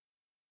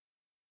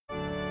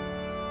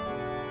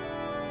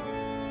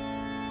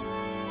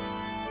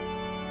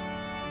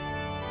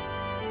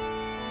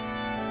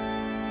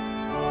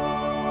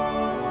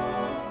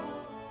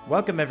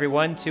Welcome,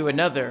 everyone, to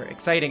another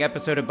exciting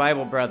episode of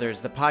Bible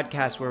Brothers, the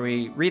podcast where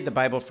we read the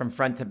Bible from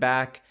front to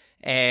back,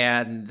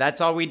 and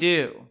that's all we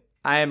do.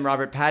 I am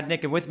Robert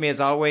Padnick, and with me, as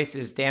always,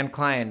 is Dan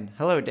Klein.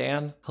 Hello,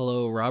 Dan.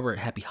 Hello, Robert.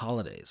 Happy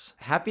holidays.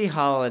 Happy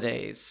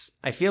holidays.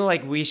 I feel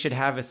like we should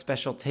have a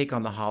special take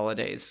on the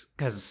holidays,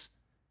 because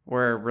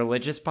we're a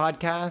religious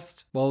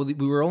podcast. Well,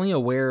 we were only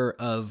aware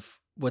of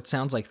what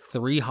sounds like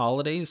 3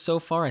 holidays so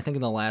far. I think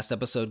in the last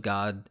episode,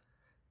 God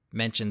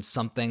mentioned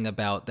something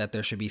about that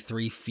there should be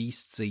 3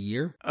 feasts a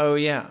year. Oh,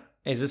 yeah.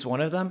 Is this one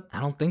of them?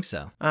 I don't think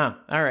so. Oh,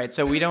 all right.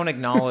 So we don't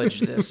acknowledge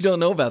this. We don't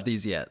know about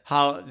these yet.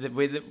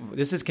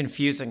 This is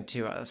confusing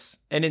to us.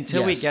 And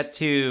until we get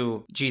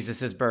to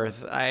Jesus's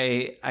birth,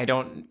 I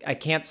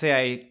can't say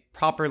I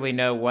properly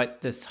know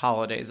what this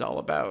holiday is all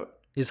about.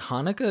 Is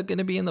Hanukkah going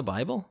to be in the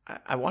Bible?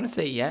 I want to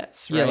say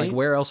yes, right? Yeah, like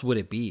where else would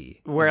it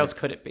be? Where else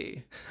could it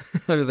be?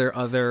 Are there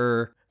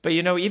other... But,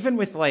 you know, even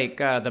with, like,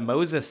 the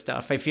Moses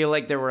stuff, I feel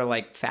like there were,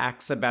 like,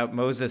 facts about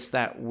Moses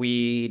that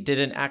we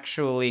didn't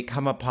actually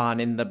come upon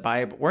in the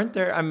Bible. Weren't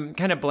there? I'm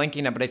kind of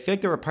blanking out, but I feel like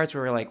there were parts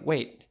where we were like,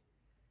 wait,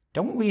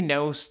 don't we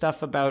know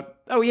stuff about...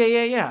 Oh,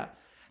 yeah.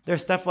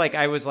 There's stuff like,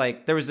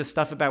 there was this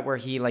stuff about where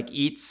he, like,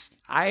 eats...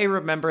 I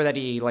remember that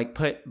he, like,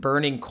 put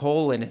burning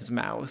coal in his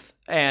mouth,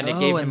 and it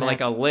gave him,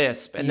 like, a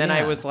lisp. And then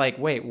I was like,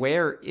 wait,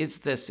 where is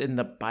this in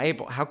the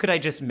Bible? How could I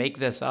just make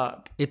this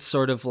up? It's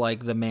sort of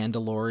like The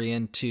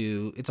Mandalorian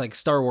to... It's like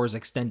Star Wars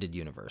Extended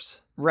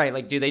Universe. Right,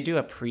 like, do they do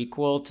a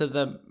prequel to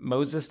the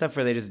Moses stuff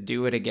where they just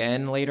do it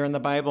again later in the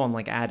Bible and,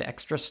 like, add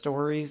extra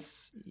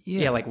stories?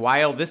 Yeah, like,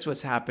 while this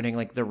was happening,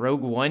 like, the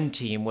Rogue One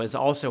team was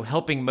also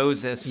helping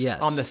Moses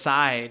on the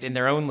side in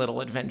their own little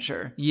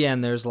adventure. Yeah,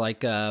 and there's,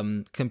 like,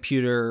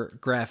 computer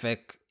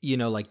graphic, you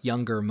know, like,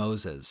 younger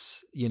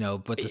Moses, you know,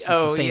 but this is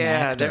the same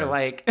actor. They're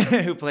like,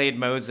 who played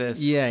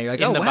Moses you're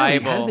like, in the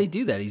Bible. How did they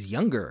do that? He's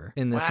younger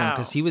in this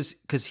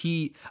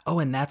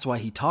one, and that's why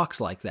he talks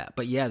like that.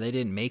 But yeah, they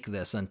didn't make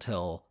this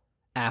until...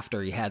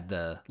 after he had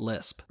the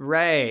lisp.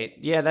 Right.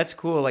 Yeah, that's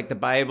cool. Like the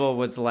Bible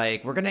was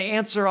like, we're going to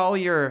answer all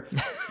your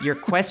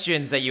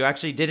questions that you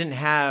actually didn't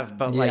have.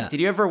 But like, did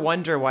you ever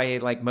wonder why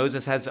like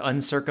Moses has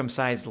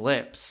uncircumcised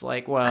lips?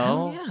 Like,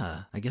 well,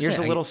 I guess here's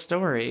a little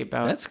story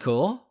about... That's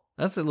cool.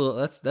 That's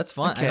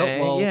fun. Okay, I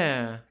hope,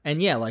 yeah.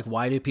 And yeah, like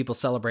why do people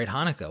celebrate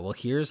Hanukkah? Well,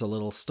 here's a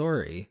little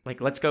story.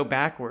 Like, let's go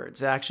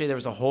backwards. Actually, there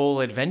was a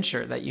whole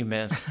adventure that you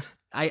missed.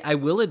 I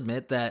will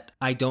admit that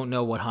I don't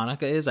know what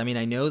Hanukkah is. I mean,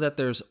 I know that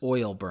there's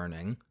oil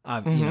burning.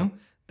 You know,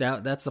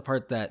 that's the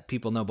part that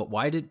people know. But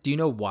do you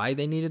know why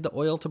they needed the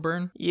oil to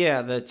burn?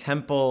 Yeah, the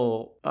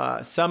temple,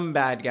 some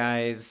bad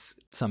guys...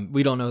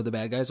 We don't know who the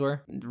bad guys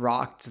were?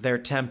 Rocked their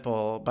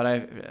temple,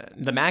 but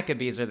the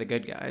Maccabees are the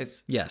good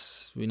guys.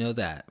 Yes, we know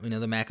that. We know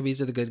the Maccabees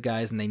are the good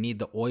guys, and they need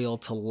the oil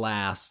to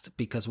last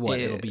because what?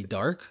 It'll be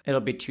dark? It'll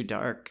be too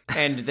dark.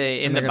 And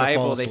in the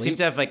Bible, they seem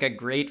to have like a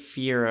great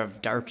fear of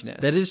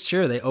darkness. That is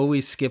true. They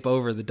always skip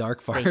over the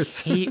dark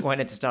parts. They hate when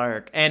it's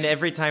dark. And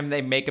every time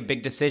they make a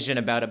big decision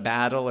about a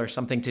battle or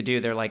something to do,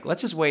 they're like,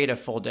 let's just wait a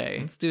full day.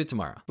 Let's do it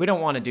tomorrow. We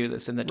don't want to do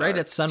this in the dark. Right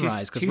at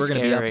sunrise, because we're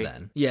going to be up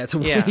then. Yeah, it's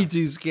way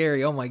too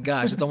scary. Oh my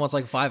gosh, it's almost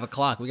like 5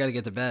 o'clock. We got to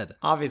get to bed.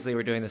 Obviously,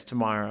 we're doing this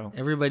tomorrow.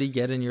 Everybody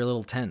get in your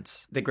little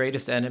tents. The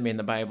greatest enemy in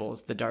the Bible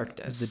is the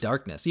darkness. It's the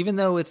darkness. Even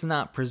though it's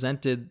not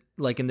presented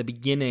like in the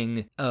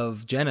beginning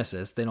of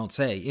Genesis, they don't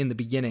say, in the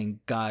beginning,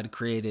 God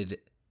created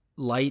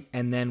light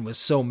and then was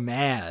so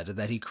mad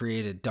that he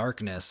created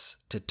darkness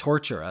to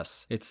torture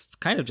us. It's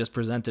kind of just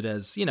presented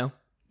as, you know,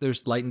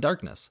 there's light and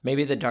darkness.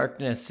 Maybe the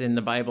darkness in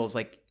the Bible is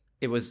like,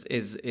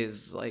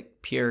 is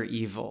like pure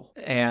evil.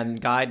 And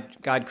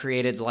God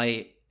created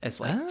light as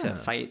like to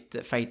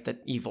fight the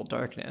evil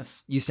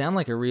darkness. You sound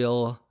like a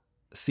real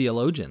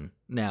theologian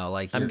now,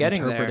 like you're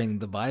interpreting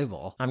the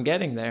Bible. I'm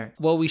getting there.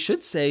 Well, we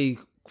should say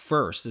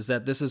first is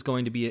that this is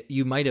going to be,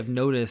 you might have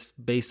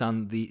noticed based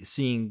on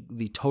seeing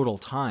the total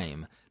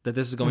time, that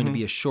this is going to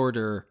be a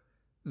shorter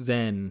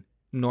than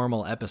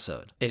normal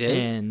episode. It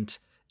is? And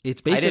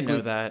it's basically... I didn't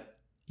know that.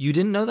 You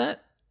didn't know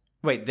that?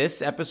 Wait,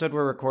 this episode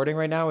we're recording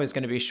right now is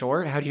going to be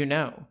short? How do you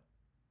know?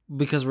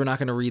 Because we're not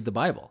going to read the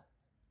Bible.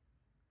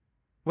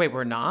 Wait,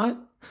 we're not?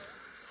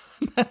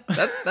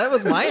 that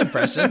was my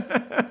impression.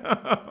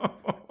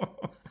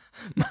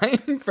 My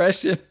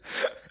impression.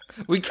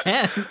 We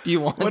can. Do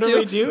you want to? What are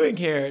we doing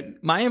here?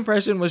 My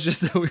impression was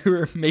just that we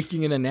were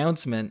making an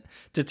announcement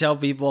to tell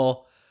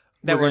people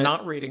that we're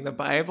not reading the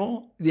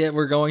Bible. Yeah,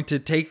 we're going to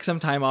take some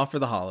time off for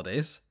the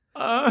holidays,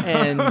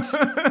 and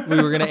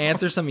we were going to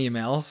answer some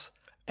emails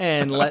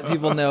and let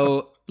people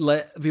know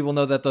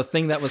that the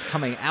thing that was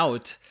coming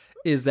out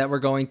is that we're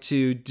going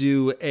to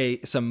do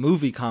some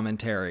movie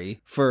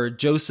commentary for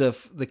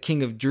Joseph, the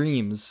King of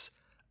Dreams,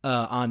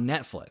 on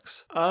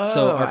Netflix. Oh,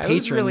 so our patrons... I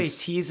was really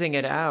teasing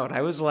it out.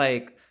 I was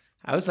like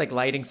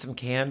lighting some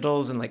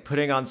candles and like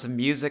putting on some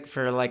music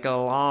for like a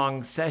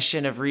long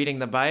session of reading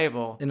the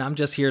Bible. And I'm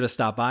just here to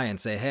stop by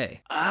and say,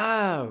 hey.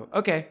 Oh,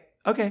 okay.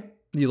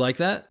 You like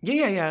that?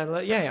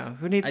 Yeah.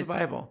 Who needs the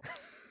Bible?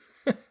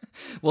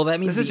 Well, that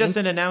means this is just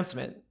an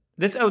announcement.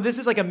 This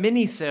is like a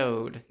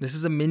mini-sode. This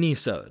is a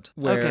mini-sode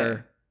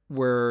where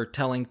we're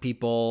telling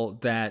people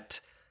that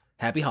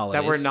happy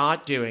holidays. That we're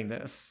not doing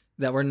this.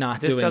 That we're not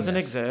This doing doesn't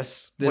this.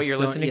 exist. This What you're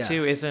don't- listening yeah.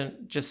 to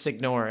isn't, just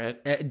ignore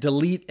it.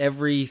 Delete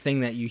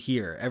everything that you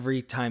hear.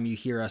 Every time you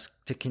hear us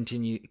to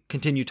continue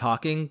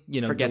talking,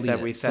 Forget delete that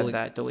it. we said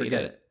that. Delete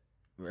forget it.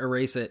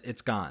 Erase it.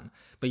 It's gone.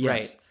 But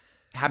yes, Right.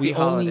 Happy we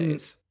only-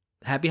 holidays.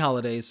 happy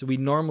holidays. We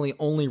normally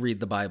only read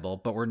the Bible,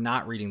 but we're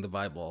not reading the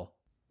Bible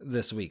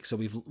this week. So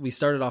we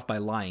started off by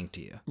lying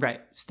to you. Right.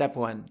 Step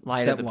 1,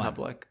 lie Step to the 1.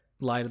 public.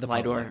 Lie to the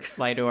Lie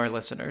public. to our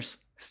listeners.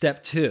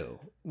 Step 2,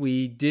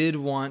 we did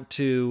want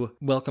to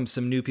welcome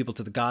some new people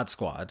to the God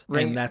Squad.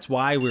 And that's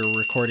why we were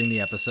recording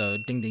the episode,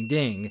 ding, ding,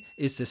 ding,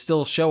 is to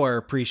still show our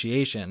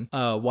appreciation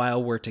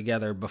while we're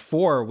together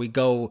before we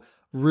go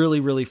really,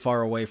 really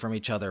far away from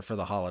each other for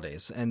the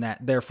holidays. And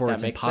therefore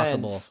it's makes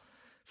impossible sense.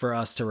 for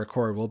us to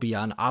record. We'll be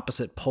on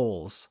opposite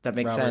poles. That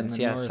makes Robert in sense.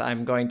 the Yes, north,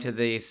 I'm going to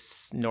the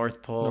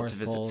North Pole North to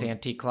visit Pole.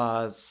 Santa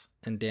Claus.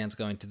 and Dan's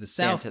going to the Dan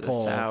South to the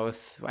Pole.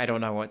 south. I don't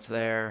know what's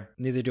there.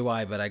 Neither do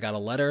I, but I got a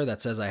letter that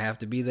says I have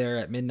to be there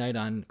at midnight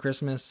on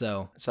Christmas.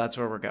 So So that's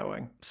where we're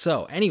going.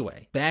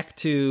 anyway, back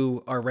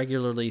to our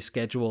regularly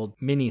scheduled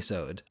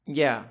mini-sode.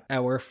 Yeah.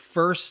 Our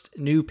first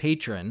new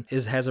patron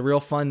has a real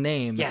fun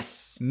name.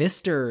 Yes.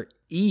 Mr.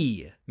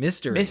 E.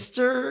 Mystery.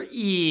 Mr.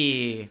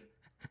 E.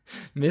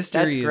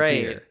 Mystery That's is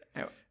great. here.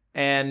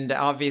 And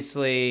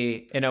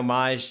obviously, in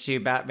homage to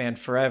Batman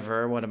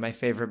Forever, one of my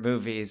favorite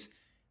movies,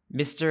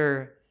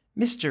 Mr.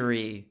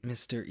 Mystery.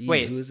 Mr. E.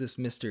 Wait. Who is this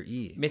Mr.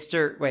 E?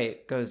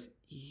 Goes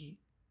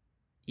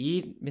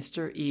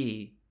Mr.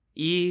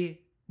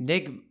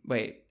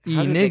 Wait,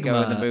 how did they go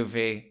in the Enigma.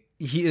 movie?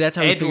 That's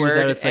how he figures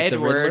out it's like the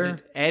Riddler?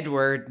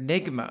 Edward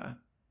Nigma.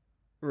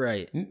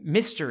 Right.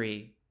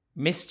 Mystery.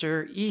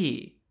 Mr.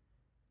 E.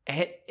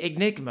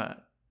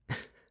 Enigma.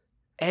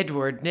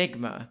 Edward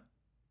Nigma.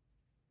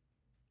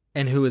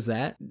 And who is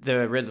that?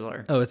 The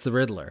Riddler. Oh, it's the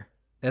Riddler.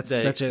 That's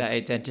The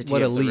identity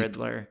what a of the leap.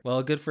 Riddler.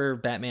 Well, good for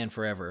Batman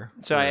Forever.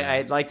 So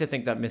I'd like to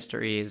think that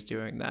Mr. E is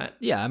doing that.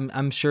 Yeah,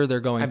 I'm sure they're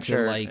going to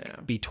sure, yeah.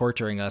 be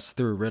torturing us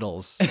through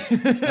riddles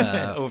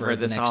Over for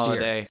the this next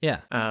holiday.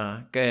 Year.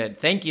 Yeah. Good.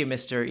 Thank you,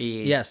 Mr.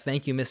 E. Yes,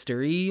 thank you,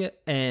 Mr. E.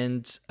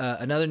 And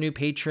another new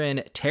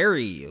patron,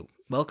 Terry.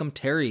 Welcome,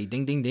 Terry.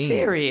 Ding, ding, ding.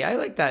 Terry. I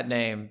like that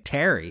name.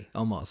 Terry,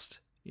 almost.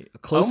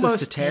 Closest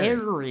Almost to Terry.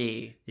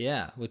 Terry.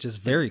 Yeah, which is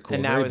very cool.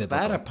 And now very is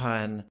that a biblical.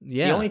 pun?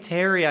 Yeah. The only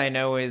Terry I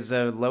know is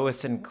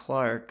Lois and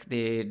Clark,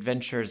 The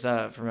Adventures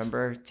of.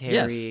 Remember?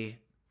 Terry.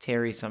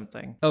 Terry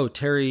something. Oh,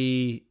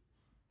 Terry.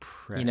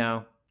 You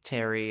know,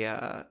 Terry. You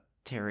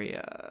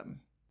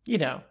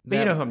know. But That-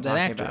 you know who I'm that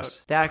talking actress.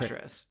 about. The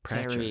actress.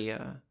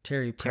 Pratchett.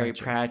 Terry Terry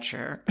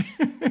Pratchett.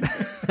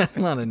 That's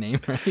not a name,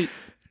 right?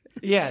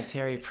 Yeah,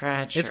 Terry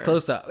Pratchett. It's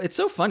close to. It's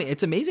so funny.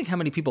 It's amazing how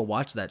many people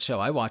watch that show.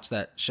 I watched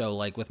that show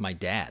like with my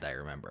dad. I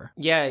remember.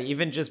 Yeah,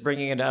 even just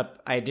bringing it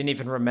up, I didn't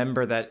even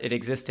remember that it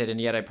existed, and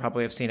yet I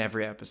probably have seen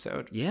every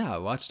episode Yeah, I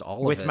watched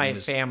all with of it. my It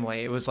was-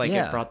 family. It was like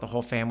Yeah. it brought the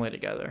whole family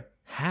together.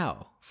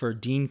 How for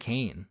Dean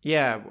Cain?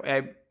 Yeah,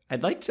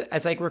 I'd like to,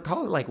 as I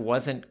recall, it like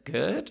wasn't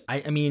good.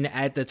 I mean,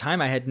 at the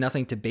time, I had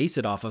nothing to base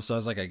it off of, so I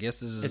was like, I guess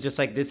this is It's just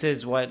like this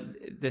is what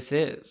this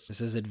is. this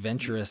is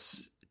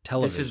adventurous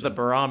television. This is the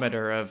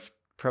barometer of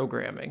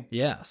programming.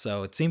 Yeah,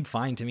 so it seemed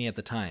fine to me at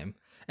the time.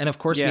 And of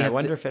course, we Yeah, I have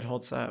wonder if it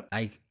holds up.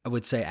 I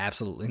would say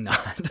absolutely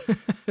not.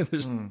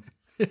 There's- Hmm.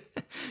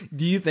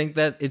 Do you think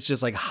that it's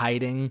just like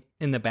hiding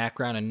in the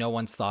background and no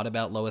one's thought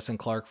about Lois and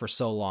Clark for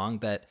so long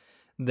that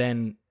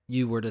then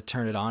you were to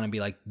turn it on and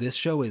be like, this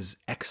show is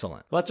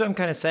excellent? Well, that's what I'm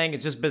kind of saying.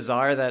 It's just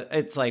bizarre that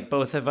it's like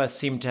both of us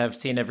seem to have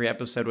seen every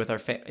episode with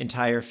our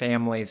entire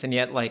families, and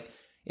yet like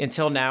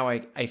until now,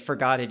 I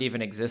forgot it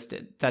even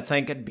existed. That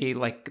something could be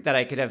like that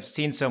I could have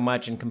seen so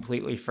much and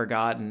completely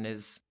forgotten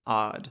is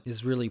odd.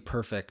 Is really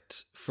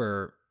perfect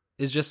for,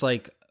 is just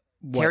like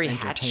what Terry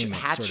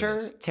entertainment Hatcher? sort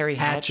of is. Terry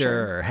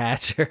Hatcher?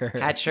 Hatcher.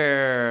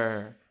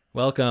 Hatcher.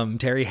 Welcome,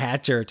 Terry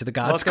Hatcher, to the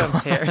God Welcome,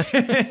 Squad.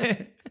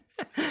 Terry.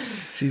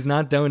 She's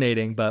not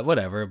donating, but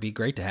whatever. It'd be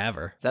great to have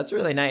her. That's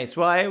really nice.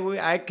 Well,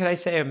 could I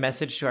say a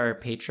message to our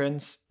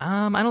patrons?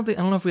 I don't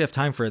know if we have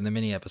time for it in the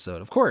mini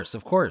episode. Of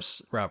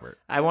course, Robert.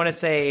 I want to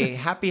say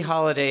happy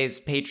holidays,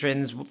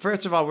 patrons.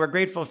 First of all, we're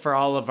grateful for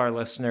all of our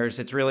listeners.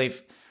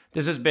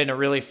 This has been a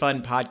really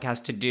fun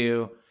podcast to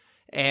do,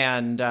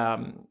 and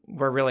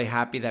we're really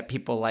happy that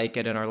people like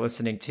it and are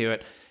listening to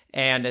it.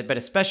 But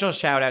a special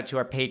shout out to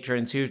our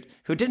patrons who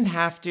didn't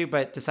have to,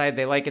 but decided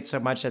they like it so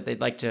much that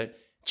they'd like to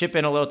chip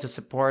in a little to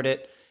support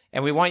it.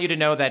 And we want you to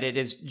know that it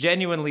is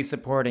genuinely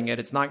supporting it.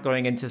 It's not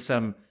going into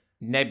some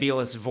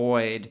nebulous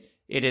void.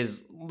 It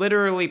is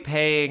literally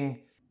paying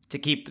to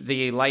keep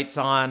the lights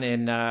on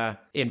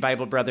in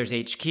Bible Brothers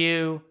HQ.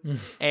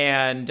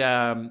 And,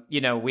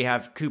 we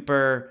have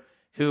Cooper,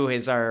 who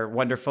is our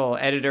wonderful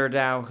editor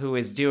now, who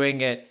is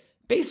doing it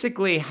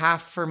basically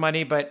half for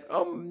money, but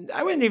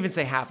I wouldn't even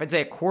say half. I'd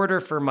say a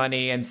quarter for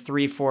money and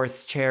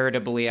 3/4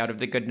 charitably out of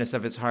the goodness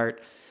of his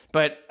heart.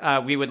 But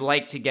we would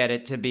like to get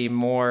it to be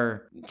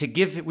more,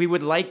 we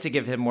would like to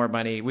give him more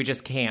money. We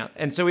just can't.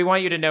 And so we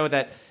want you to know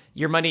that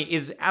your money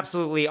is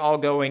absolutely all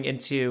going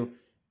into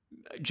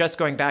just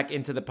going back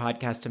into the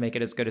podcast to make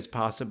it as good as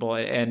possible,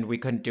 and we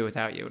couldn't do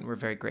without you, and we're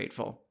very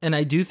grateful. And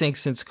I do think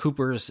since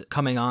Cooper's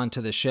coming on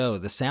to the show,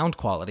 the sound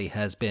quality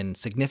has been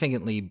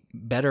significantly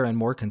better and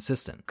more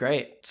consistent.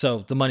 Great.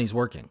 So the money's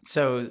working.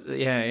 So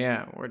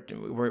yeah,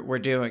 we're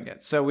doing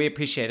it. So we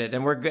appreciate it,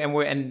 and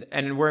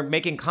we're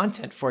making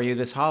content for you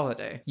this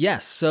holiday.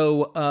 Yes.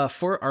 So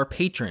for our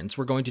patrons,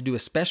 we're going to do a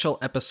special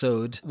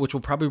episode, which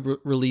will probably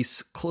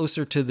release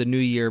closer to the new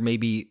year,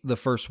 maybe the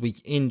first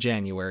week in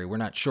January. We're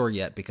not sure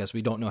yet because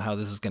we don't know how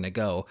this is going to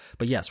go.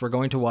 But yes, we're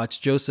going to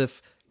watch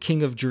Joseph,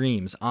 King of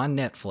Dreams on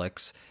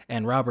Netflix,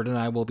 and Robert and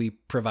I will be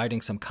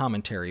providing some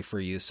commentary for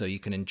you so you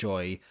can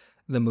enjoy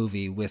the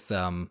movie with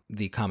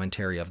the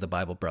commentary of the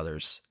Bible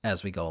Brothers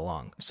as we go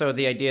along. So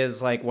the idea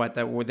is like what,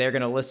 that they're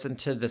going to listen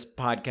to this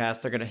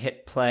podcast, they're going to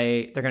hit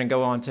play, they're going to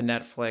go on to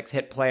Netflix,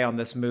 hit play on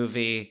this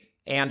movie,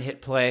 and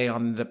hit play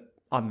on the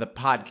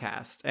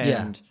podcast,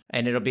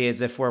 and it'll be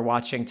as if we're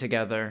watching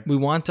together. We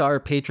want our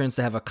patrons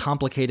to have a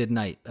complicated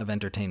night of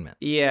entertainment.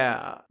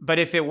 Yeah, but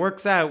if it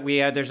works out,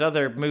 there's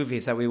other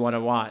movies that we want to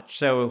watch,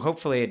 so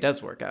hopefully it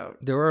does work out.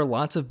 There are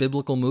lots of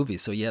biblical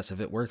movies, so yes, if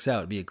it works out,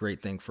 it'd be a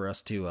great thing for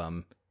us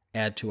to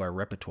add to our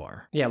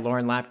repertoire. Yeah,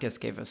 Lauren Lapkus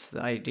gave us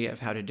the idea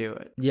of how to do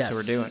it. Yes. So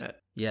we're doing it.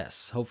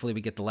 Yes, hopefully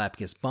we get the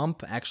Lapkus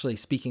bump. Actually,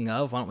 speaking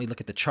of, why don't we look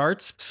at the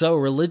charts? So,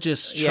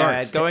 religious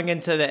charts. Yeah, going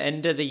into the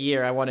end of the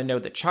year, I want to know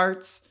the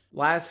charts.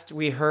 Last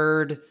we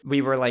heard,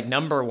 we were like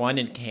number 1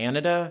 in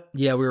Canada.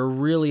 Yeah, we were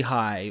really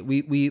high.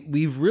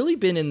 We've really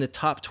been in the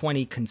top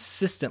 20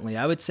 consistently.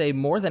 I would say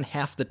more than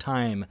half the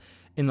time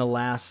in the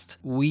last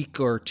week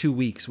or 2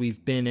 weeks,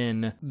 we've been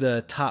in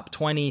the top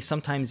 20,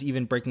 sometimes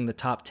even breaking the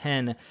top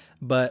 10.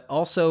 But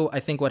also, I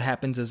think what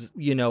happens is,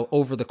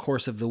 over the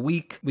course of the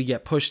week, we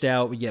get pushed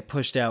out, we get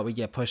pushed out, we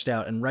get pushed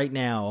out. And right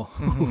now,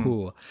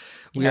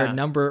 we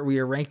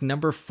are ranked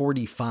number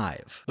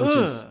 45, which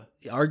is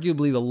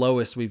arguably the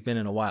lowest we've been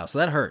in a while. So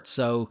that hurts.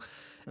 So,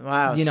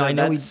 wow. So I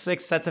know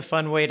that's a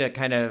fun way to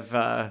kind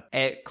of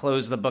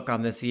close the book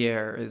on this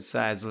year is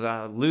as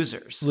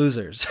losers.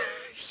 Losers.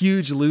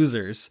 Huge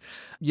losers.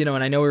 And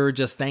I know we were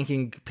just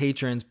thanking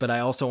patrons, but I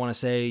also want to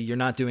say you're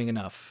not doing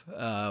enough.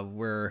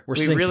 We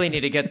really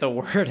need to get the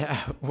word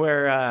out.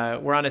 We're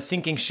on a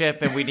sinking ship,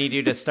 and we need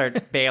you to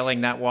start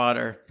bailing that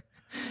water.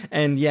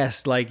 And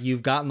yes, like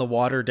you've gotten the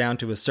water down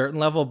to a certain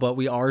level, but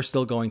we are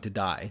still going to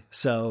die.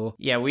 So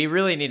yeah, we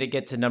really need to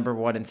get to number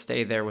 1 and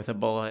stay there with a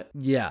bullet.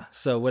 Yeah.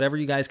 So whatever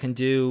you guys can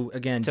do,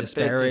 again, to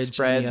spread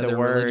any other the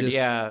word. Religious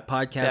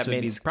podcast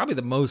would be probably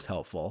the most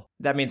helpful.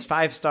 That means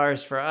 5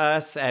 stars for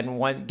us,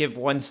 and give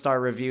 1-star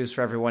reviews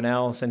for everyone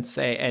else,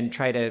 and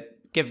try to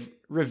give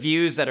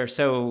reviews that are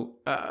so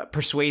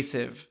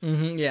persuasive.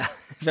 Mm-hmm, yeah.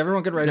 If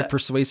everyone could write a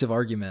persuasive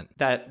argument.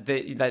 That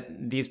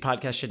these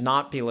podcasts should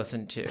not be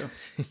listened to.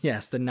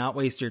 Yes, to not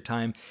waste your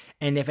time.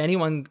 And if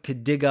anyone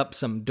could dig up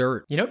some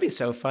dirt. It'd be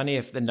so funny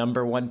if the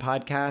number 1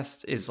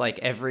 podcast is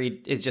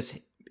just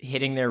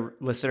hitting their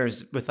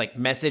listeners with like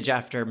message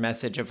after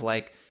message of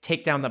like,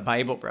 take down the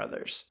Bible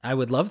Brothers. I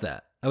would love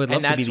that. I would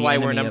love to be the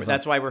enemy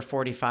that's why we're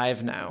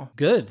 45 now.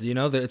 Good.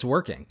 That it's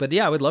working. But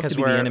yeah, I would love to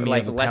be the enemy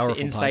of a powerful podcast. Less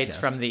insights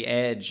from the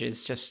edge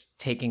is just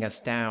taking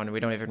us down, and we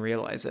don't even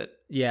realize it.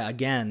 Yeah,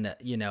 again,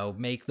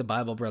 make the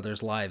Bible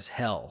Brothers' lives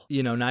hell.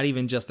 Not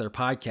even just their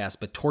podcast,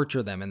 but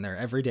torture them in their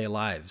everyday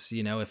lives.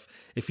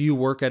 If you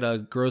work at a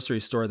grocery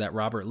store that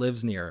Robert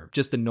lives near,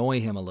 just annoy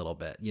him a little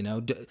bit.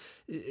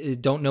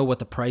 Don't know what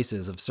the price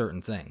is of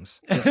certain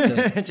things.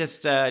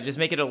 Just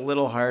make it a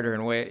little harder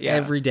and wait. Yeah.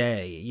 Every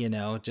day.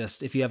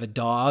 Just if you have a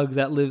dog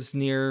that lives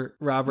near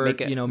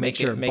Robert, make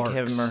sure it barks.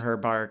 Make him or her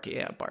bark.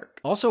 Yeah, bark.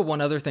 Also, one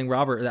other thing,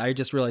 Robert, I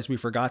just realized we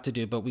forgot to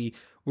do, but we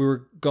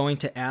were going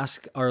to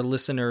ask our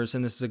listeners,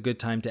 and this is a good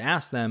time to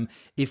ask them,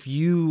 if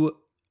you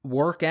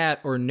work at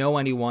or know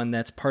anyone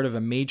that's part of a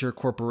major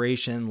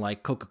corporation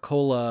like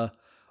Coca-Cola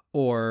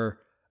or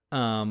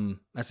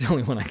that's the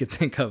only one I could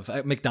think of,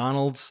 at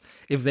McDonald's,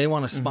 if they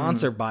want to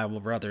sponsor Bible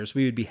Brothers,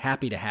 we would be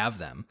happy to have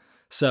them.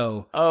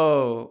 So,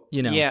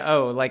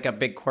 like a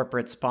big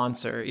corporate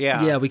sponsor.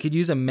 Yeah. Yeah, we could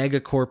use a mega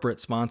corporate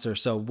sponsor.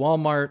 So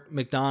Walmart,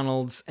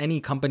 McDonald's,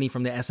 any company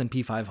from the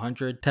S&P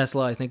 500,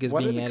 Tesla, I think is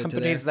being added to there. What are the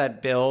companies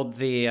that build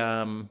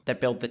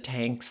the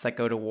tanks that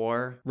go to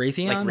war?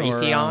 Raytheon? Like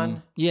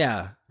Raytheon?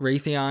 Yeah,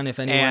 Raytheon. If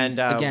anyone, and,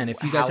 again,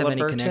 if you guys have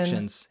any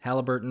connections,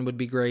 Halliburton would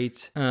be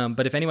great.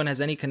 But if anyone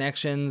has any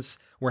connections,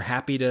 we're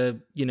happy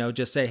to,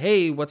 just say,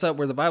 hey, what's up?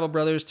 We're the Bible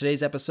Brothers.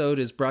 Today's episode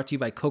is brought to you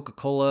by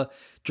Coca-Cola.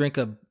 Drink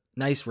a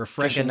nice,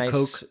 refreshing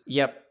Coke.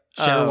 Yep.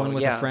 Share one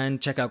with a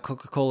friend. Check out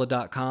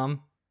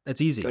Coca-Cola.com.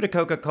 That's easy. Go to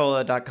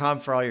Coca-Cola.com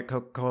for all your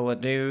Coca-Cola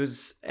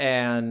news,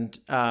 and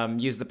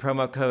use the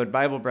promo code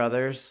Bible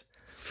Brothers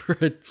for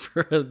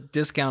a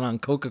discount on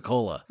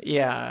Coca-Cola.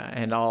 Yeah,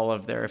 and all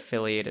of their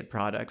affiliated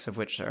products, of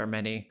which there are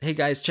many. Hey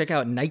guys, check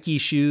out Nike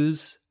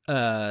shoes.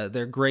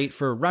 They're great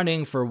for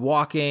running, for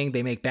walking.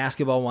 They make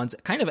basketball ones.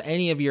 Kind of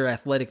any of your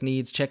athletic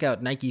needs. Check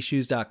out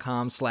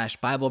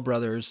NikeShoes.com/Bible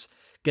Brothers.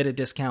 Get a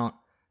discount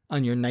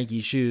on your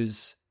Nike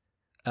shoes.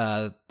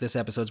 this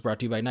episode's brought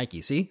to you by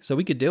Nike. See? So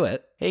we could do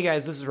it. Hey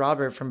guys, this is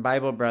Robert from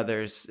Bible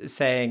Brothers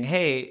saying,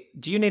 hey,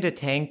 do you need a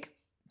tank?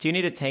 Do you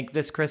need a tank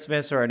this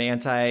Christmas or an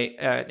an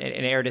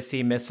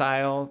air-to-sea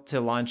missile to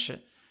launch?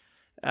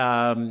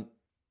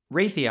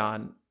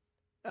 Raytheon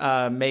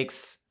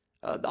makes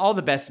all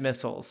the best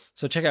missiles.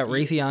 So check out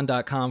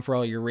Raytheon.com for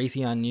all your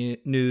Raytheon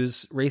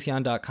news.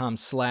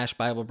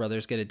 Raytheon.com/Bible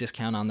Brothers. Get a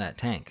discount on that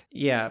tank.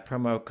 Yeah,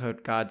 promo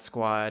code God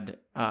Squad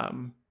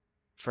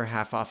for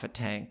half off a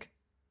tank.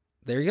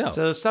 There you go.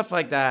 So stuff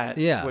like that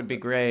would be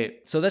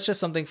great. So that's just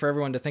something for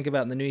everyone to think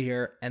about in the new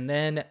year. And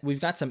then we've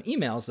got some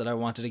emails that I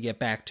wanted to get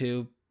back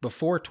to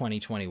before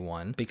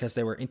 2021 because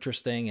they were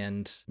interesting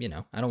and,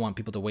 I don't want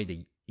people to wait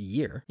a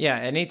year. Yeah,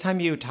 anytime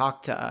you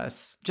talk to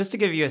us, just to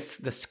give you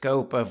the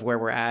scope of where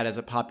we're at as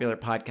a popular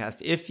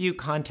podcast, if you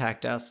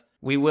contact us,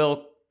 we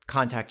will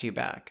contact you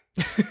back.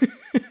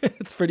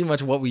 It's pretty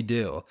much what we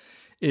do.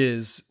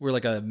 We're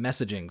like a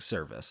messaging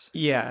service.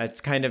 Yeah,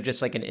 it's kind of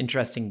just like an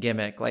interesting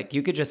gimmick. Like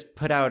you could just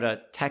put out a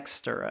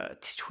text or a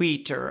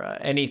tweet or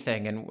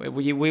anything and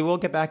we will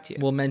get back to you.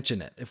 We'll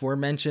mention it. If we're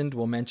mentioned,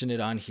 we'll mention it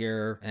on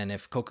here. And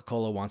if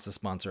Coca-Cola wants to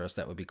sponsor us,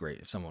 that would be great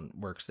if someone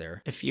works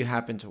there. If you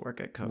happen to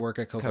work at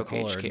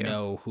Coca-Cola or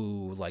know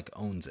who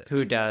owns it.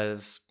 Who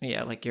does.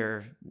 Yeah, like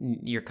your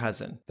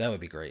cousin. That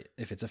would be great.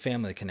 If it's a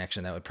family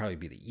connection, that would probably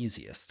be the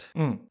easiest.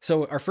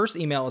 So our first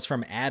email is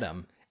from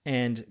Adam.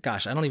 And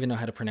gosh, I don't even know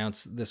how to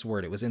pronounce this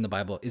word. It was in the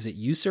Bible. Is it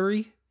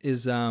usury?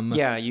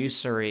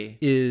 Usury.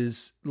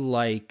 Is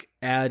like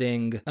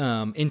adding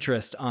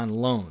interest on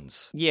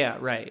loans. Yeah,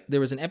 right.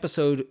 There was an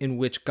episode in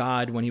which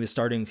God, when he was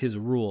starting his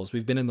rules,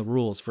 we've been in the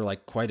rules for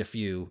like quite a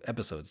few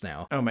episodes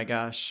now. Oh my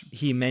gosh.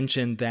 He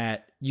mentioned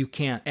that you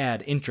can't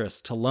add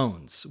interest to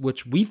loans,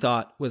 which we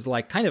thought was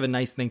like kind of a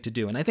nice thing to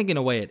do. And I think in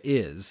a way it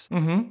is.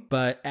 Mm-hmm.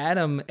 But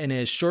Adam, in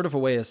as short of a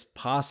way as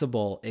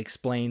possible,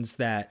 explains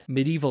that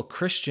medieval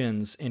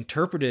Christians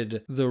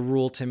interpreted the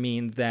rule to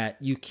mean that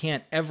you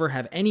can't ever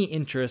have any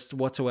interest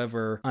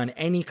whatsoever on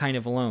any kind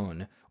of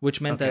loan,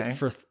 which meant that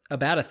for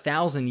about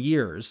 1,000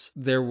 years,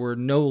 there were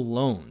no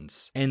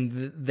loans.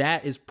 And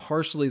that is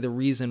partially the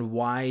reason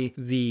why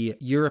the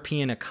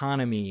European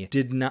economy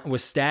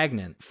was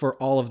stagnant for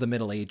all of the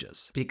Middle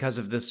Ages. Because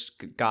of this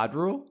God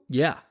rule?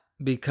 Yeah.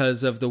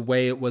 Because of the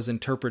way it was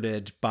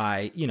interpreted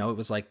by, it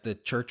was like the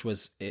church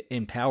was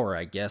in power,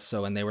 I guess.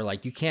 So, and they were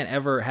like, you can't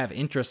ever have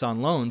interest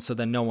on loans. So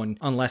then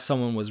unless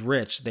someone was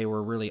rich, they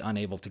were really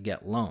unable to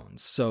get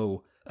loans.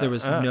 So there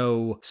was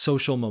no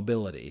social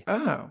mobility.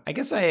 Oh, I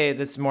guess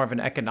this is more of an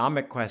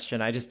economic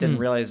question. I just didn't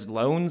realize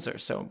loans are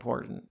so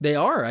important. They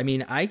are. I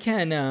mean, I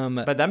can...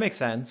 but that makes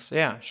sense.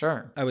 Yeah,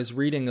 sure. I was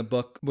reading a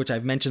book, which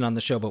I've mentioned on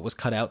the show, but was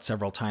cut out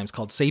several times,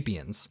 called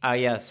Sapiens.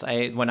 Yes.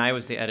 When I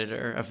was the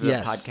editor of the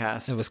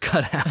podcast. It was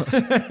cut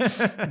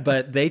out.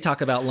 But they talk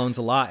about loans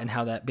a lot and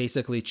how that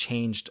basically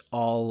changed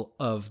all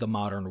of the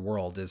modern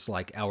world is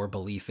like our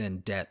belief in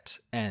debt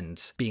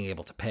and being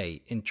able to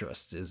pay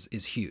interest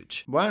is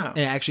huge. Wow. And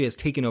it actually has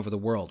taken over the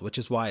world, which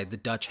is why the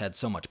Dutch had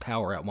so much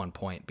power at one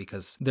point,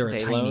 because they're a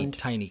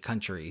tiny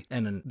country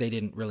and they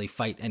didn't really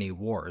fight any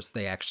wars.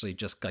 They actually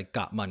just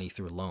got money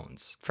through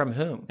loans. From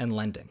whom? And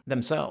lending.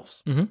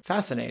 Themselves. Mm-hmm.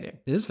 Fascinating.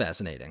 It is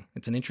fascinating.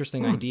 It's an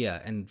interesting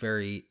idea and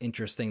very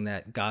interesting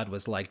that God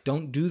was like,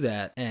 don't do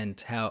that. And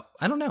how,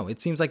 I don't know. It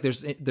seems like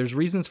there's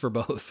reasons for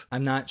both.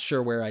 I'm not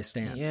sure where I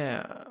stand.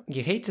 Yeah.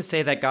 You hate to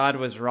say that God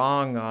was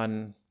wrong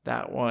on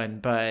that one,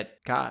 but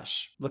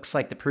gosh, looks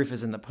like the proof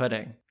is in the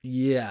pudding.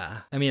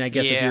 Yeah. I mean, I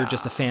guess if you're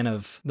just a fan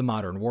of the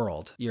modern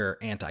world, you're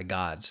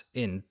anti-God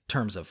in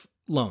terms of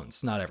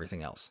loans, not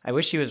everything else. I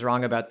wish he was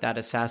wrong about that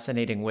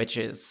assassinating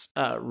witches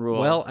rule.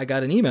 Well, I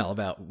got an email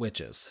about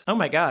witches. Oh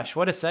my gosh,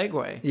 what a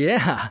segue.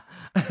 Yeah.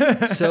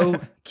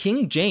 So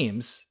King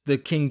James, the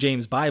King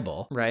James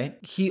Bible, right?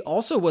 He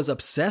also was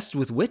obsessed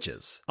with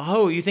witches.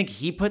 Oh, you think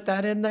he put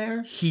that in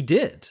there? He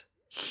did.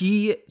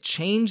 He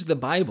changed the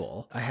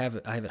Bible. I have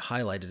it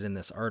highlighted in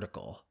this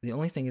article. The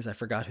only thing is I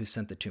forgot who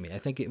sent it to me. I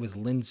think it was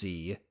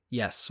Lindsay.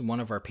 Yes,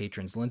 one of our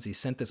patrons, Lindsay,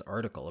 sent this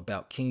article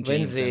about King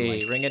James.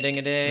 Lindsay,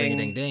 ring-a-ding-a-ding.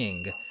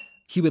 Ring-a-ding-ding.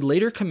 He would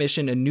later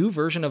commission a new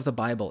version of the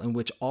Bible in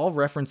which all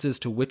references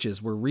to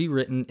witches were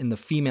rewritten in the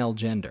female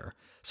gender.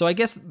 So I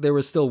guess there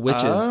was still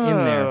witches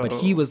in there, but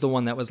he was the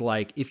one that was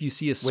like, if you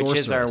see a sorceress...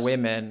 Witches are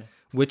women.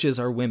 Witches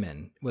are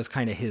women was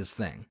kind of his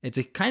thing. It's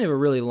a kind of a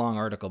really long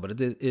article, but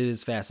it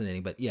is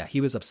fascinating. But yeah,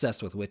 he was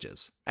obsessed with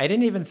witches. I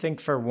didn't even think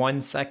for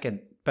 1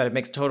 second, but it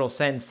makes total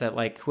sense that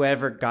like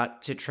whoever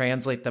got to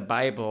translate the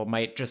Bible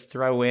might just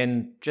throw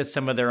in just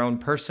some of their own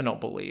personal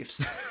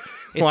beliefs.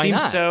 It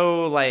seems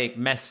so like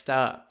messed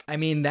up. I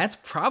mean, that's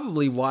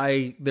probably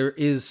why there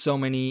are so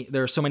many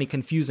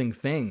confusing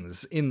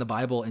things in the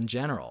Bible in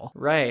general.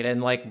 Right.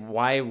 And like,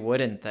 why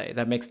wouldn't they?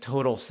 That makes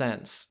total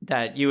sense.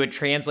 That you would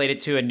translate it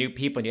to a new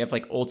people and you have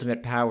like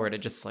ultimate power to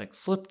just like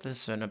slip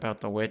this in about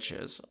the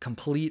witches.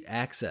 Complete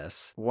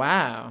access.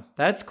 Wow.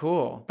 That's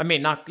cool. I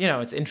mean, not,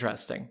 it's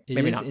interesting.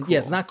 Maybe not cool. Yeah,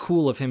 it's not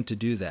cool of him to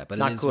do that, but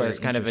not it is cool. very It's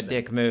kind of a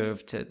dick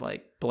move to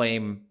like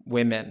blame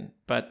women,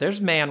 but there's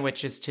man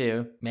witches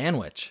too.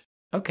 Man-witch.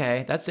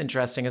 Okay, that's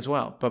interesting as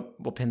well, but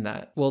we'll pin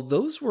that. Well,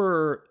 those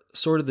were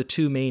sort of the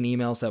two main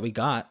emails that we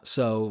got.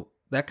 So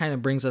that kind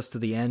of brings us to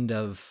the end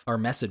of our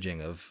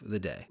messaging of the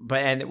day.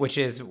 But which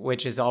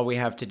is all we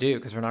have to do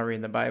because we're not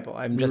reading the Bible.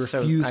 We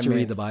refuse to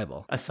read the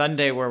Bible. A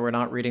Sunday where we're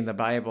not reading the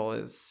Bible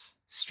is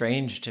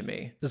strange to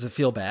me. Does it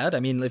feel bad? I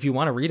mean, if you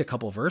want to read a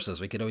couple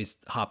verses, we could always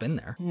hop in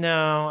there.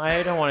 No,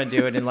 I don't want to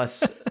do it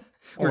unless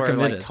we're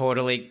committed. like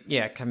totally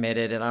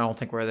committed, and I don't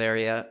think we're there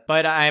yet.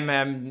 But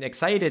I'm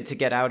excited to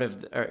get out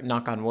of, or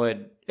knock on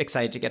wood,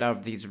 excited to get out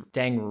of these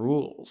dang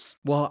rules.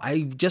 Well,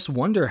 I just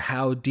wonder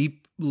how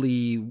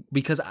deeply,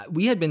 because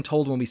we had been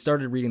told when we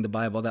started reading the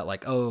Bible that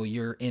like, oh,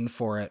 you're in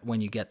for it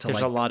when you get to There's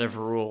like a lot of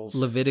rules.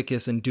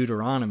 Leviticus and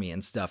Deuteronomy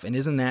and stuff. And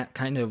isn't that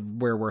kind of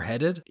where we're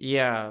headed?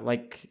 Yeah,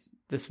 like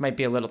this might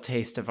be a little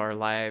taste of our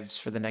lives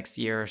for the next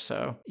year or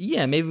so.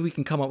 Yeah, maybe we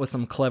can come up with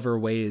some clever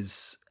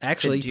ways.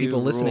 Actually, to do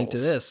people listening to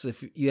rules. this,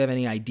 if you have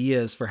any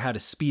ideas for how to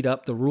speed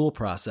up the rule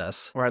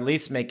process, Or at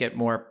least make it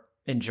more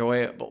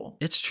enjoyable.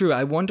 it's true.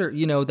 I wonder,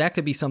 that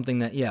could be something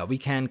that, we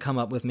can come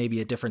up with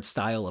maybe a different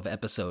style of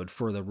episode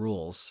for the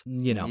rules,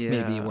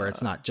 maybe where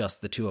it's not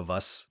just the two of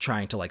us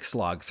trying to like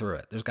slog through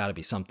it. There's got to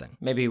be something.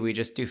 Maybe we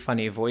just do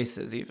funny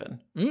voices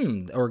even.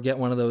 Or get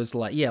one of those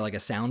like a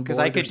soundboard. Because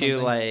I could or do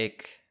something.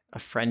 like a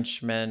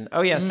Frenchman.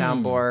 Oh yeah,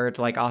 soundboard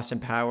like Austin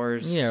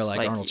Powers. Yeah, or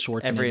like Arnold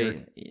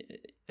Schwarzenegger.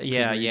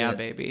 Yeah, it.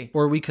 baby.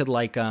 Or we could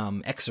like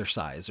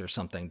exercise or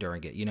something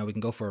during it. We can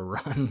go for a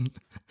run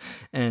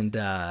and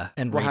Well,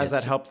 read how's it.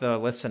 that help the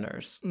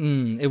listeners?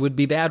 It would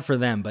be bad for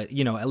them, but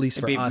at least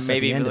for us,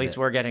 Maybe at the end at least of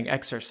it. we're getting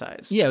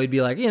exercise. Yeah, we'd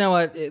be like, you know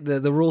what,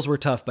 the rules were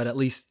tough, but at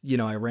least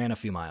I ran a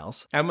few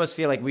miles. I almost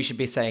feel like we should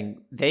be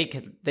saying they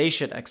can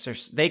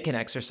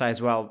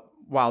exercise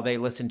while they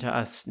listen to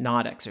us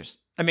not exercise.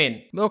 I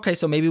mean, Okay,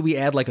 so maybe we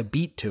add like a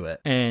beat to it,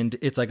 and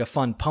it's like a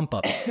fun pump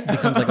up. It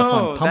becomes like a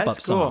fun pump up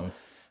that's cool. song.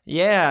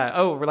 Yeah.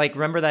 Oh, like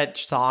remember that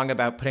song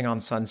about putting on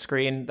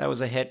sunscreen? That was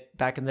a hit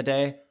back in the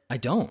day. I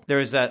don't. There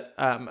was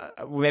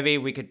maybe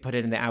we could put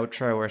it in the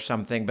outro or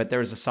something, but there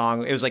was a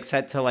song, it was like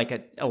set to like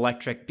an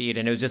electric beat,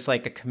 and it was just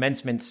like a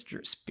commencement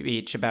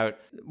speech about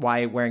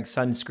why wearing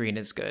sunscreen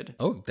is good.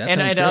 Oh, that and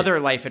sounds great. other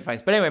life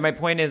advice. But anyway, my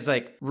point is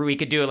like we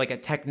could do like a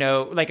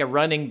techno, like a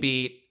running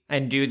beat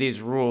and do these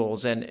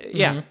rules, and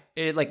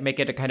it like make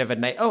it a kind of a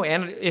night. Oh,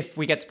 and if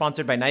we get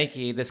sponsored by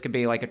Nike, this could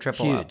be like a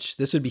triple up. Huge.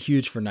 This would be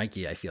huge for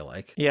Nike, I feel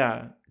like.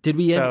 Yeah. Did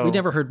we? So- we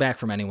never heard back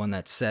from anyone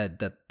that said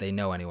that they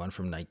know anyone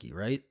from Nike,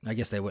 right? I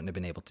guess they wouldn't have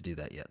been able to do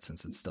that yet,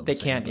 since it's still They the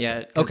same can't episode.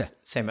 yet. 'Cause Okay.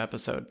 Same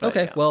episode. But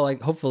Okay. yeah. Well,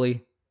 like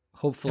hopefully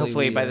Hopefully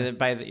we, by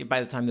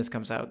the time this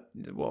comes out,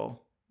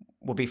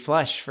 we'll be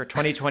flush for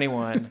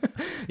 2021.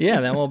 yeah,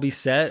 then we'll be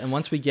set. And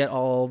once we get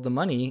all the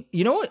money,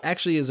 what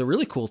actually is a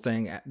really cool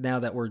thing now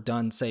that we're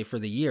done, say, for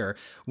the year,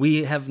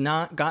 we have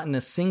not gotten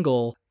a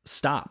single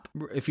stop.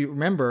 If you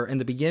remember, in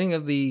the beginning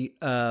of the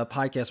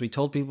podcast, we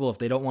told people if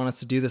they don't want us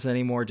to do this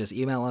anymore, just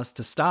email us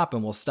to stop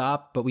and we'll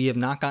stop. But we have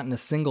not gotten a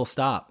single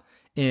stop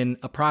in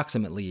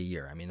approximately a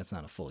year. I mean, it's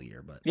not a full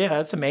year, but Yeah,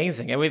 that's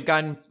amazing. And we've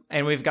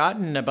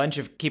gotten a bunch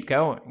of keep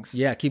goings.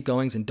 yeah, keep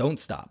goings and don't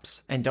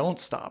stops. And don't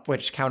stop,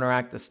 which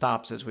counteract the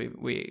stops as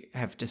we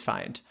have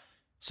defined.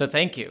 So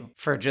thank you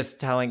for just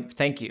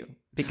thank you.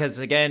 Because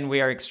again, we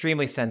are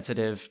extremely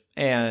sensitive,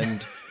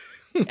 and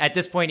at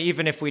this point,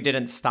 even if we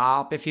didn't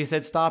stop, if you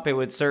said stop, it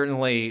would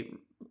certainly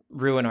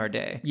ruin our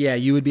day. Yeah,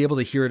 you would be able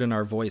to hear it in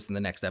our voice in the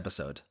next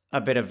episode.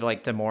 A bit of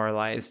like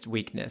demoralized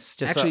weakness,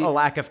 just Actually- a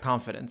lack of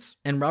confidence.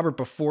 And Robert,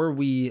 before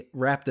we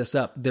wrap this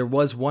up, there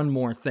was one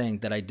more thing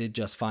that I did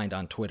just find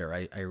on Twitter.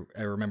 I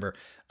remember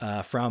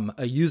from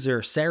a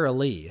user, Sarah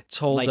Lee,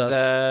 told Like us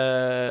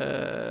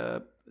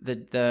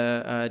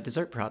the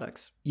dessert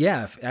products.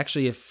 Yeah,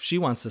 if she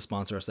wants to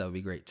sponsor us, that would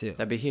be great too.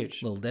 That'd be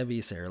huge. Little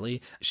Debbie, Sarah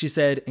Lee. She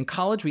said, in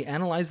college, we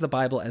analyzed the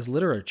Bible as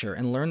literature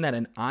and learned that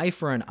an eye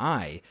for an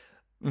eye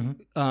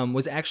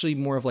was actually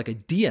more of like a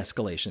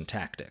de-escalation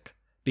tactic.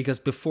 Because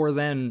before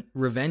then,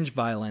 revenge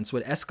violence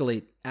would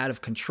escalate out of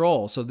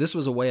control. So this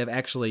was a way of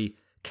actually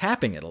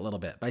capping it a little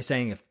bit by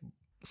saying if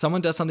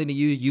someone does something to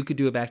you, you could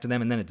do it back to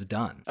them and then it's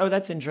done. Oh,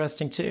 that's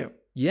interesting too.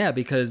 Yeah,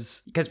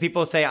 because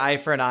people say eye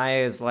for an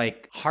eye is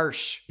like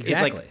harsh.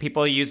 Exactly. It's like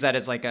people use that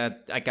as like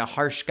a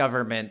harsh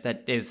government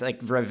that is like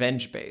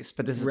revenge based,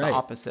 but this is Right. the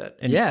opposite.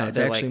 And yeah, so it's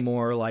they're actually like,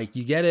 more like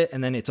you get it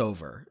and then it's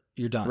over.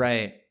 You're done.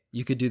 right.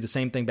 You could do the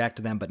same thing back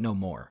to them, but no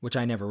more, which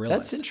I never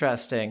realized. That's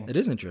interesting. It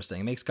is interesting.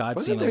 It makes God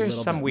Wasn't seem a there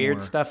little some bit weird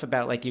more... stuff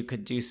about like you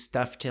could do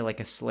stuff to like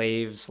a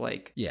slave's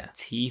like Yeah,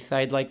 teeth,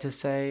 I'd like to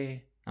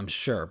say. I'm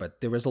sure,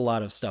 but there was a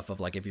lot of stuff of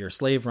like if your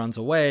slave runs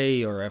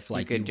away, or if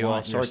like you, could do all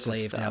want your sorts of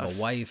slave to have a stuff.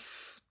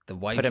 wife, the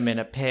wife Put him in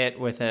a pit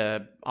with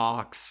a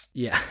ox.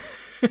 yeah,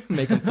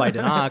 make him fight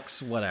an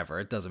ox, whatever.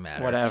 It doesn't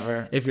matter.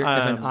 Whatever. If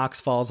an ox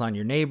falls on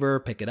your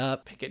neighbor, pick it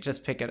up.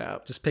 Just pick it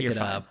up. Just pick You're it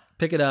fine. up.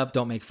 Pick it up.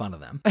 Don't make fun of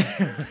them.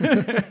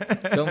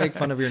 Don't make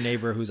fun of your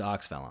neighbor whose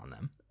ox fell on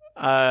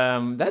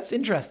them. That's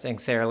interesting,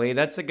 Sarah Lee.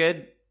 That's a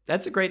good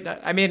That's a great.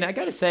 I mean, I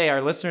got to say,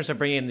 our listeners are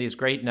bringing these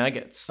great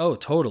nuggets. Oh,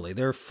 totally.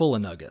 They're full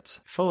of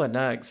nuggets. Full of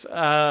nugs.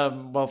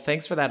 Well,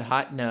 thanks for that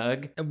hot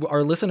nug.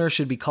 Our listeners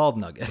should be called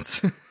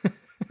nuggets.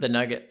 The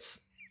nuggets.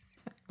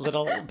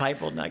 Little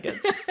Bible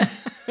nuggets.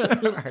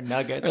 Our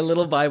nuggets. Our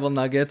little Bible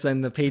nuggets,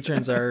 and the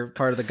patrons are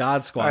part of the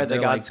God Squad. Are the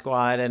God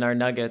Squad and our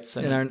nuggets.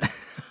 And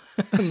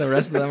the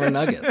rest of them are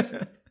nuggets.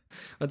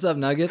 What's up,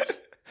 nuggets?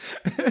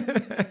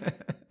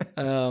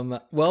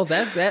 Well,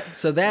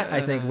 that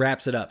I think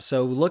wraps it up.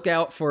 So look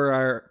out for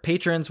our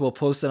patrons. We'll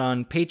post it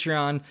on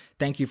Patreon.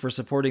 Thank you for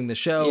supporting the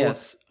show.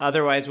 Yes.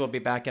 Otherwise, we'll be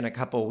back in a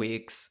couple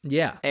weeks.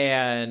 Yeah.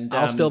 And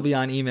I'll still be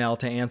on email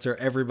to answer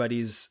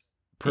everybody's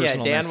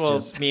personal Dan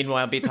messages. will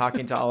meanwhile be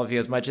talking to all of you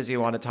as much as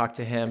you want to talk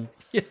to him.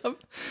 Yep.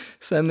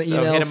 Send the so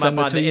emails. Hit him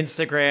up on the the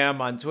Instagram,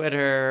 on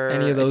Twitter.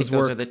 Any of those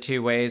those are the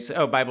two ways.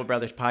 Oh,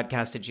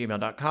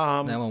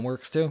 BibleBrothersPodcast@gmail.com. That one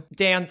works too.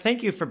 Dan,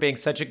 thank you for being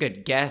such a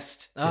good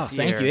guest this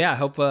year. Thank you. Yeah, I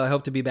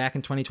hope to be back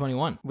in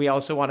 2021. We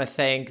also want to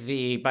thank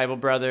the Bible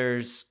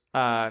Brothers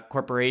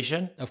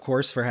Corporation. Of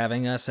course, for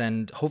having us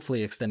and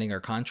hopefully extending our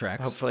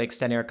contracts.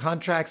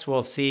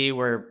 We'll see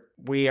where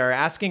we are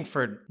asking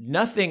for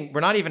nothing.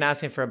 We're not even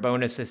asking for a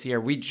bonus this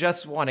year. We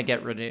just want to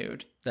get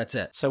renewed. That's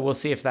it. So we'll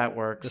see if that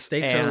works. The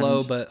stakes are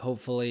low, but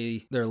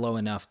hopefully they're low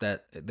enough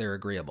that they're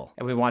agreeable.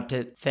 And we want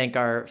to thank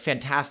our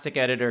fantastic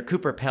editor,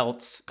 Cooper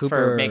Peltz,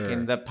 for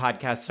making the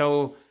podcast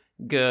so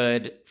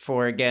good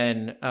for,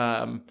 again,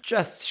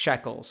 just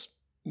shekels.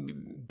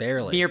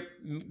 Barely.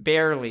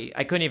 Barely.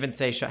 I couldn't even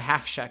say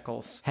half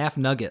shekels. Half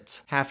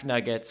nuggets.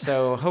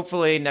 So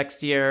hopefully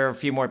next year, a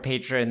few more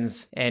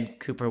patrons, and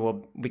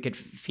we could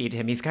feed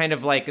him. He's kind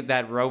of like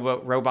that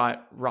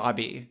robot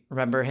Robbie.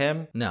 Remember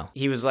him? No.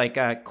 He was like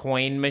a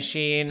coin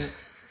machine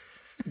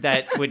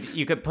that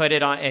you could put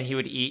it on and he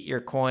would eat your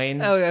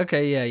coins. Oh,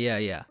 okay.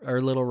 Yeah. Our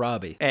little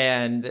Robbie.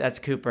 And that's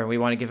Cooper. We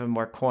want to give him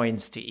more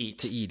coins to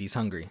eat. He's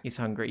hungry.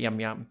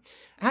 Yum, yum.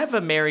 Have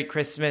a Merry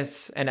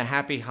Christmas and a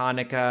Happy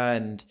Hanukkah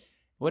and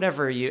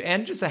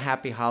and just a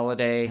happy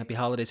holiday. Happy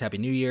holidays, Happy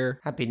New Year.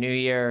 Happy New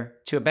Year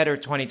to a better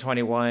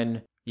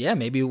 2021. Yeah,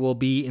 maybe we'll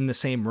be in the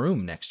same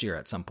room next year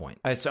at some point.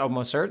 It's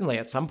almost certainly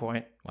at some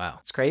point. Wow.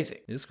 It's crazy.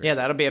 It is crazy. Yeah,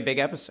 that'll be a big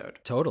episode.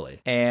 Totally.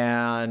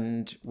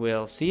 And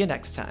we'll see you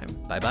next time.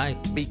 Bye-bye.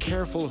 Be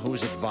careful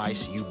whose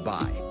advice you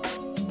buy,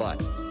 but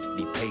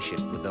be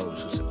patient with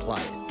those who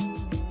supply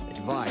it.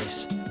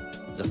 Advice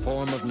is a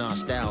form of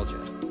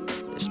nostalgia.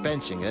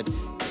 Dispensing it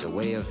is a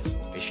way of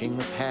fishing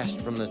the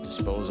past from the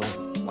disposal,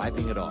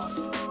 wiping it off,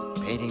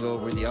 painting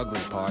over the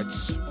ugly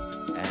parts,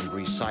 and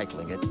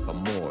recycling it for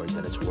more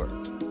than it's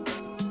worth.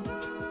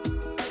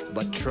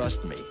 But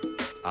trust me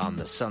on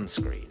the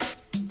sunscreen.